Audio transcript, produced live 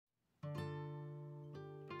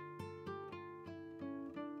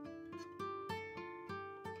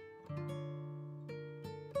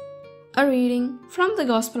A reading from the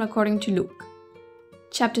Gospel according to Luke,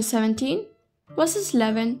 chapter 17, verses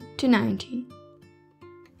 11 to 19.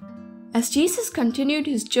 As Jesus continued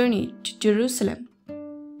his journey to Jerusalem,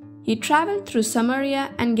 he traveled through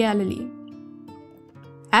Samaria and Galilee.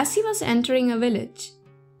 As he was entering a village,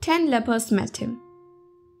 10 lepers met him.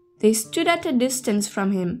 They stood at a distance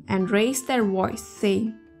from him and raised their voice,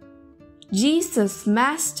 saying, "Jesus,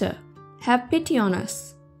 Master, have pity on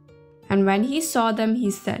us." And when he saw them,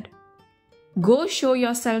 he said, "Go show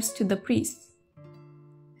yourselves to the priests."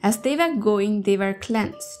 As they were going, they were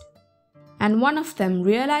cleansed. And one of them,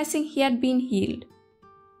 realizing he had been healed,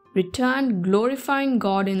 returned glorifying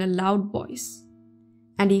God in a loud voice.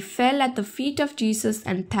 And he fell at the feet of Jesus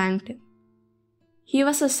and thanked him. He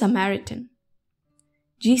was a Samaritan.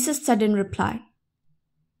 Jesus said in reply,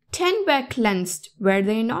 10 were cleansed, were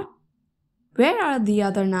they not? Where are the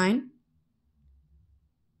other 9?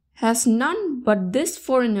 Has none but this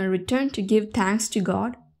foreigner returned to give thanks to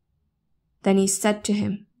God? Then he said to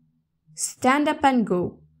him, "Stand up and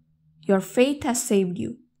go. Your faith has saved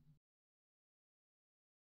you."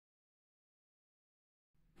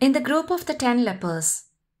 In the group of the 10 lepers,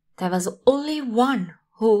 there was only one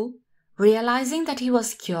who, realizing that he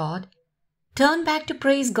was cured, turned back to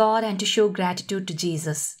praise God and to show gratitude to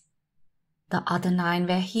Jesus. The other 9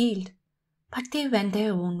 were healed, but they went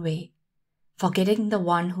their own way, forgetting the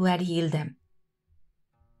one who had healed them.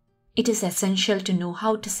 It is essential to know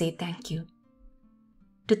how to say thank you,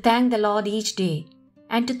 to thank the Lord each day,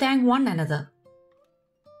 and to thank one another.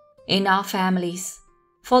 In our families,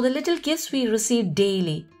 for the little gifts we receive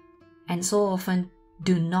daily, and so often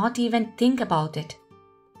do not even think about it.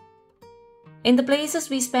 In the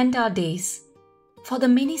places we spend our days, for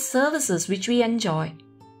the many services which we enjoy,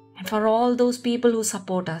 and for all those people who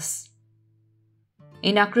support us.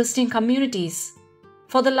 In our Christian communities,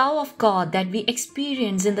 for the love of God that we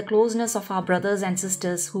experience in the closeness of our brothers and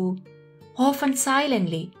sisters who, often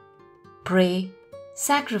silently, pray,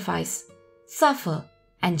 sacrifice, suffer,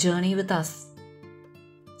 and journey with us.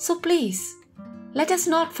 So please, let us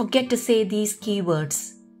not forget to say these key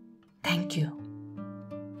words. Thank you.